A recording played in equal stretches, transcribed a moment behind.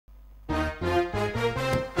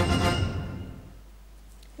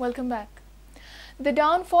Welcome back. The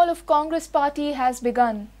downfall of Congress party has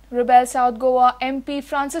begun. Rebel South Goa MP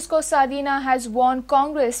Francisco Sardina has warned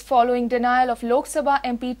Congress following denial of Lok Sabha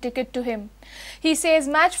MP ticket to him. He says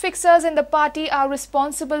match fixers in the party are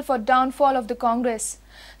responsible for downfall of the Congress.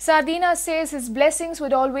 Sardina says his blessings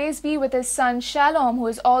would always be with his son Shalom, who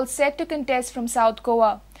is all set to contest from South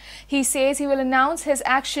Goa. He says he will announce his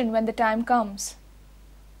action when the time comes.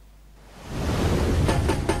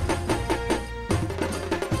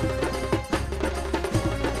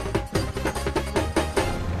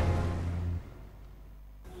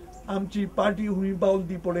 आमची party हुई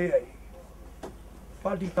पावती पडे I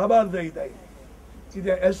party खबर जायत आई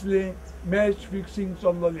कित्याक असले match fixing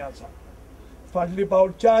चल्लोलें आसा फाटली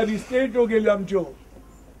पावट 4 स्टेट्यो गेल्यो आमच्यो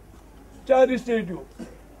 4 स्टेट्यो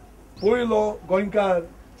पयलो गोंयकार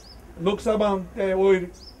लोकसभांत ते वयर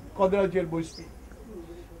कोदराचेर बसपी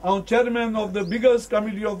हांव chairman of the biggest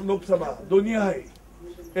committee of Lok Sabha दोनी आहाय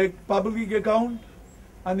एक पब्लीक अकाउंट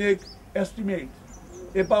आनी एक एस्टिमेट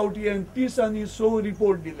हे पावटी 30 आनी 100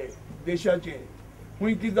 रिपोर्ट दिले देशाचे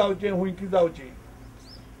हुंय कितें जावचें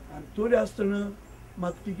आनी तरी आसतना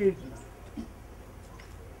म्हाका तिकेट ना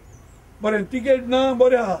बरें तिकेट ना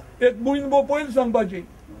बरें आहा एक म्हयनो पयलीं सांगपाचें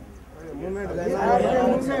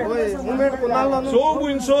सो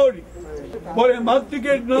म्हयन सोड बरें म्हाका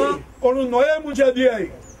तिकेट ना कोण नव्या मनशा दियाय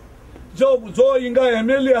जो हिंगा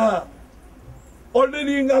MLA आहा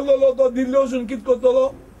ऑलरेडी हिंगा आसलेलो तो दिल्ली वचून कितें करतलो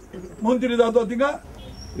मंत्री जातो थिंगा.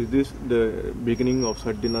 Is this the beginning of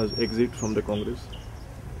Sardina's exit from the Congress?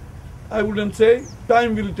 I wouldn't say.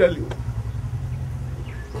 Time will tell you.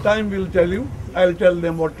 Time will tell you. I'll tell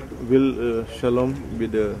them what to do. Will Shalom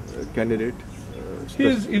be the candidate? He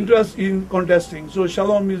is interested in contesting. So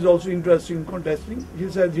Shalom is also interested in contesting. He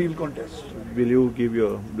said he'll contest. Will you give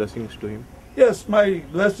your blessings to him? Yes, my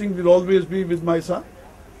blessing will always be with my son.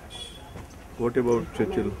 What about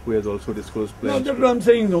Churchill, who has also disclosed plans? No, that's what I'm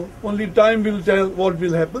saying, no. Only time will tell what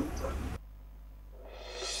will happen.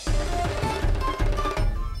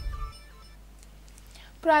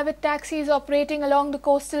 Private taxis operating along the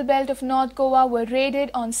coastal belt of North Goa were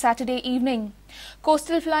raided on Saturday evening.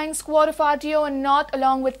 Coastal Flying Squad of RTO and North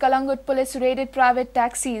along with Kalangut police raided private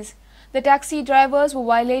taxis. The taxi drivers were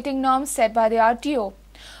violating norms set by the RTO.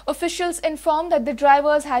 Officials informed that the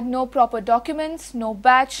drivers had no proper documents, no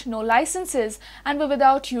badge, no licenses and were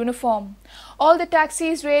without uniform. All the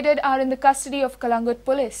taxis raided are in the custody of Kalangut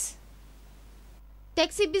police.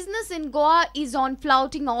 Taxi business in Goa is on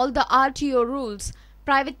flouting all the RTO rules.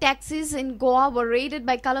 Private taxis in Goa were raided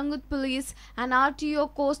by Kalangut police and RTO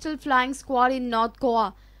Coastal Flying Squad in North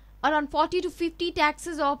Goa. Around 40 to 50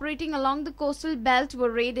 taxis operating along the coastal belt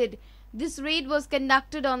were raided. This raid was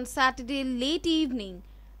conducted on Saturday late evening.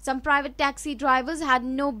 Some private taxi drivers had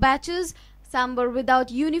no badges, some were without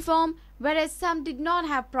uniform, whereas some did not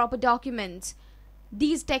have proper documents.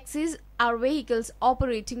 These taxis are vehicles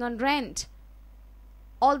operating on rent.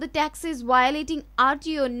 All the taxis violating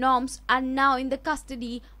RTO norms are now in the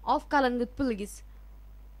custody of Kalangut police.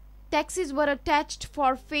 Taxis were attached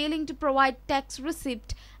for failing to provide tax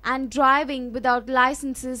receipt and driving without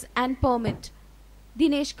licenses and permit.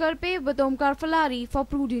 Dinesh Karpe with Omkar Falari for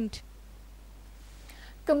Prudent.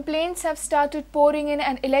 Complaints have started pouring in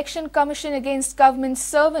an election commission against government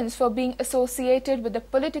servants for being associated with the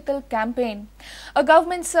political campaign. A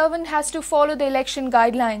government servant has to follow the election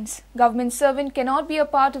guidelines. Government servant cannot be a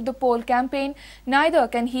part of the poll campaign, neither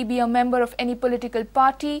can he be a member of any political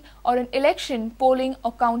party or an election polling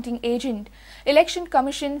or counting agent. Election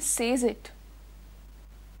Commission says it.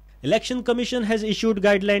 Election Commission has issued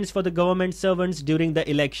guidelines for the government servants during the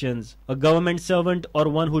elections. A government servant or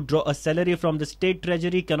one who draw a salary from the state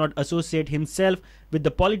treasury cannot associate himself with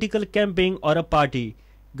the political campaign or a party.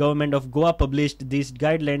 Government of Goa published these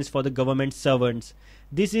guidelines for the government servants.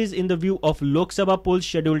 This is in the view of Lok Sabha polls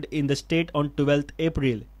scheduled in the state on 12th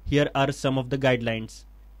April. Here are some of the guidelines.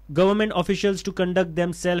 Government officials to conduct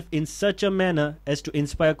themselves in such a manner as to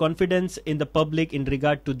inspire confidence in the public in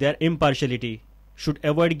regard to their impartiality. Should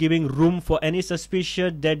avoid giving room for any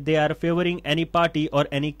suspicion that they are favoring any party or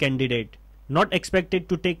any candidate. Not expected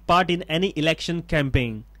to take part in any election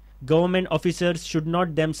campaign. Government officers should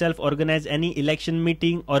not themselves organize any election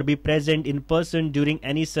meeting or be present in person during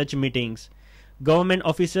any such meetings. Government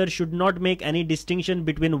officers should not make any distinction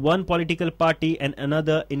between one political party and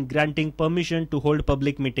another in granting permission to hold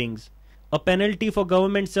public meetings. A penalty for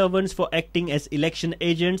government servants for acting as election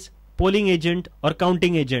agents, polling agent or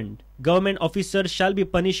counting agent. Government officers shall be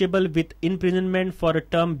punishable with imprisonment for a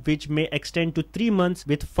term which may extend to 3 months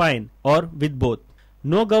with fine or with both.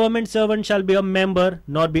 No government servant shall be a member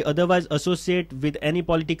nor be otherwise associated with any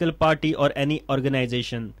political party or any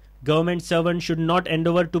organization. Government servant should not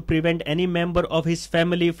endeavor to prevent any member of his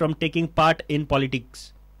family from taking part in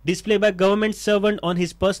politics. Display by government servant on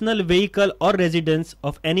his personal vehicle or residence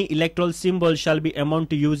of any electoral symbol shall be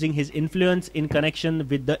amount to using his influence in connection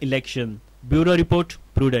with the election. Bureau Report,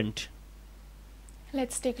 Prudent.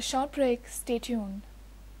 Let's take a short break. Stay tuned.